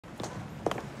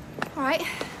All right.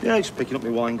 Yeah, just picking up my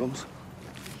wine gums.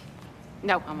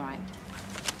 No, I'm all right.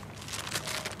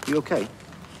 You okay?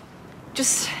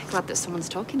 Just glad that someone's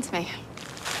talking to me.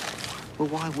 Well,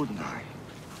 why wouldn't I?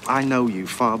 I know you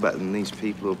far better than these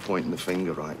people who are pointing the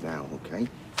finger right now, okay?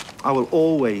 I will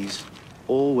always,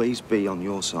 always be on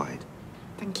your side.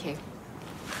 Thank you.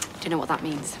 Do you know what that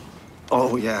means?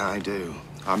 Oh, yeah, I do.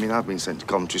 I mean, I've been sent to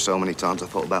Coventry so many times I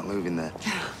thought about moving there.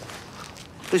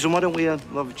 Listen, why don't we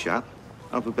have a chat?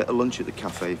 Have a bit of lunch at the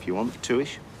cafe if you want,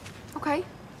 2-ish. Okay.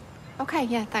 Okay,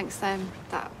 yeah, thanks. That'd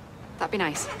be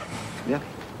nice. Yeah?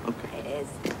 Okay. It is.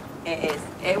 It is.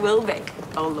 It will be.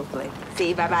 Oh, lovely. See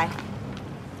you, bye-bye.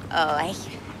 Oh, hey.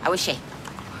 How is she?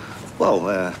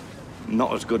 Well,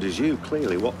 not as good as you,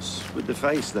 clearly. What's with the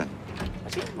face, then?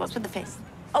 What's with the face?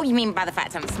 Oh, you mean by the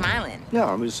fact I'm smiling? No,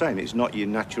 I'm just saying it's not your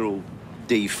natural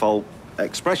default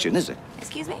expression, is it?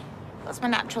 Excuse me? What's my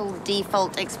natural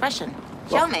default expression?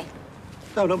 Show me.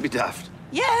 No, don't be daft.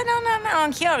 Yeah, no,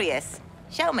 I'm curious.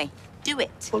 Show me. Do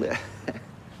it. Well,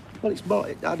 well, it's more,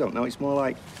 I don't know, it's more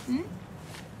like... Hmm?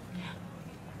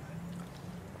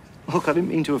 Look, I didn't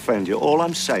mean to offend you. All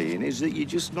I'm saying is that you're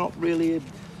just not really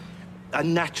a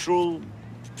natural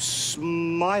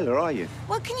smiler, are you?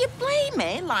 Well, can you blame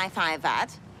me, life I've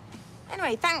had?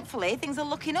 Anyway, thankfully, things are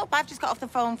looking up. I've just got off the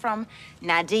phone from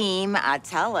Nadim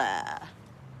Atala.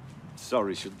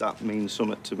 Sorry, should that mean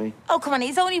something to me? Oh, come on,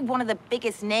 he's only one of the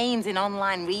biggest names in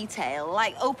online retail.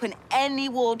 Like, open any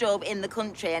wardrobe in the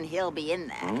country and he'll be in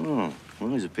there. Oh, well,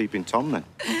 he's a peeping Tom, then.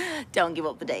 Don't give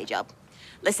up the day job.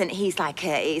 Listen, he's like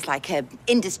a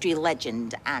industry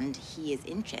legend, and he is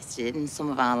interested in some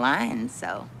of our lines,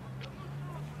 so...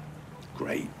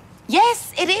 Great.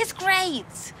 Yes, it is great!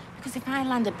 Because if I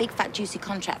land a big, fat, juicy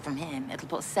contract from him, it'll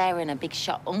put Sarah and a big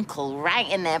shot uncle right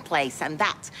in their place, and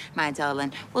that, my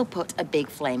darling, will put a big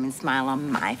flaming smile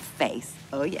on my face.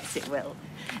 Oh, yes, it will.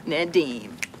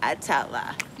 Nadim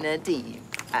Atala. Nadim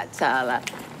Atala.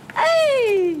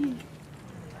 Hey!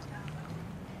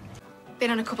 Been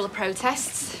on a couple of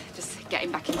protests, just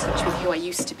getting back in touch with who I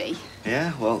used to be.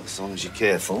 Yeah, well, as long as you're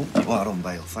careful, you are on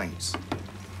bail, thanks.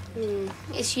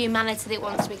 It's humanity that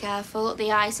wants to be careful.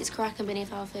 The ice is cracking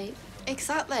beneath our feet.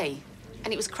 Exactly.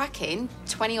 And it was cracking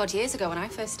 20-odd years ago when I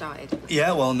first started.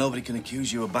 Yeah, well, nobody can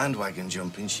accuse you of bandwagon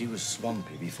jumping. She was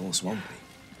swampy before swampy.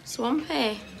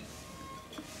 Swampy?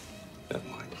 Never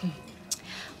mind.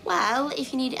 Well,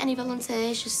 if you need any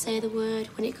volunteers, just say the word.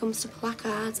 When it comes to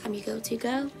placards, I'm your go-to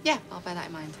girl. Yeah, I'll bear that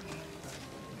in mind.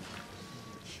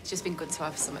 It's just been good to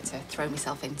have something to throw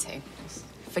myself into. Just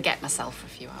forget myself for a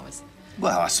few hours.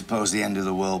 Well, I suppose the end of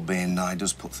the world being nigh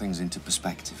does put things into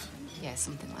perspective. Yeah,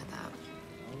 something like that.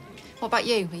 What about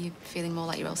you? Are you feeling more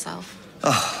like your old self?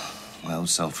 Oh, my old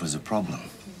self was a problem.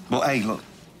 But hey, look,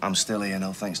 I'm still here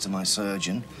now thanks to my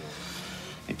surgeon.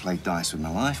 He played dice with my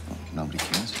life, but nobody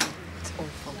cares. It's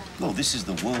awful. Well, this is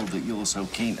the world that you're so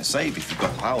keen to save. If you've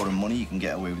got power and money, you can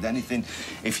get away with anything.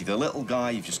 If you're the little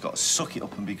guy, you've just got to suck it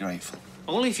up and be grateful.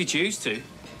 Only if you choose to.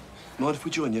 Mind if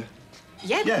we join you?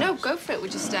 Yeah, Yeah. no, go for it. We're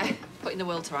just putting the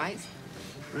world to rights.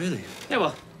 Really? Yeah,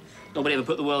 well, nobody ever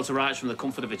put the world to rights from the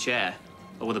comfort of a chair.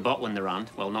 Or with a bottle in their hand.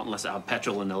 Well, not unless it had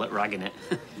petrol and a lit rag in it.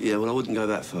 Yeah, well, I wouldn't go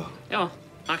that far. Yeah, well,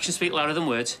 actions speak louder than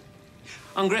words.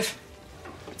 On, Griff.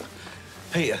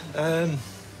 Peter,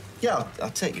 yeah, I'll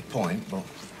take your point, but,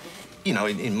 you know,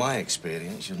 in my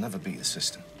experience, you'll never beat the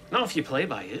system. Not if you play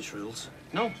by its rules.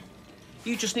 No.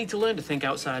 You just need to learn to think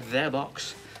outside their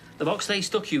box. The box they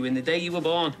stuck you in the day you were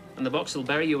born, and the box they'll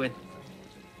bury you in.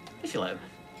 If you let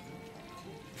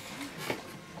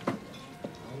them.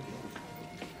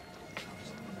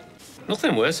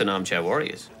 Nothing worse than armchair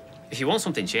warriors. If you want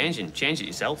something changing, change it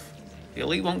yourself. The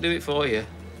elite won't do it for you.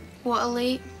 What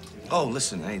elite? Oh,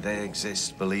 listen, hey, they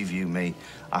exist, believe you me.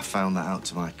 I found that out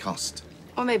to my cost.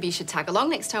 Or maybe you should tag along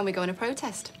next time we go on a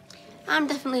protest. I'm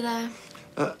definitely there.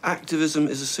 Activism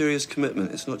is a serious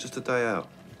commitment. It's not just a day out.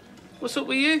 What's up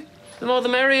with you? The more the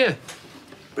merrier.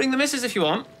 Bring the missus if you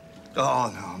want.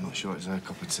 Oh, no, I'm not sure it's her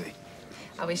cup of tea.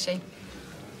 How is she?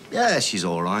 Yeah, she's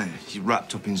all right. She's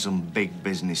wrapped up in some big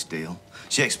business deal.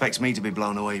 She expects me to be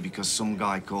blown away because some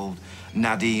guy called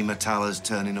Nadim Atala's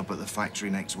turning up at the factory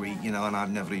next week, you know, and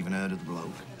I've never even heard of the bloke.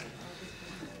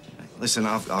 Listen,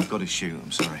 I've got to shoot.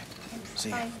 I'm sorry. See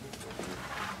you. Bye.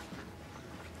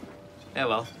 Yeah,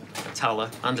 well,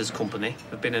 Tala and his company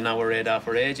have been in our radar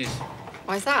for ages.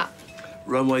 Why's that?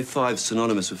 Runway 5's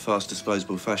synonymous with fast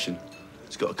disposable fashion.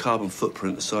 It's got a carbon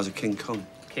footprint the size of King Kong.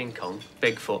 King Kong,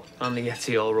 Bigfoot, and the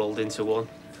Yeti all rolled into one.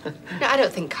 No, I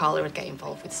don't think Carla would get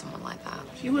involved with someone like that.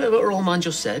 You heard what our old man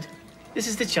just said? This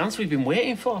is the chance we've been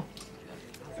waiting for.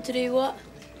 To do what?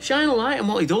 Shine a light on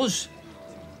what he does.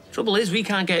 Trouble is, we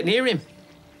can't get near him.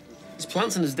 His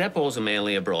plants and his depots are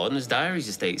mainly abroad, and his diary's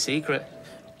a state secret.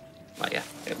 Well, yeah,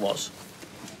 it was.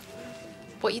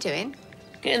 What are you doing?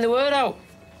 Getting the word out.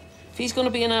 If he's going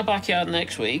to be in our backyard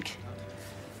next week,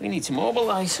 we need to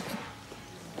mobilise.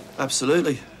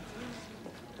 Absolutely.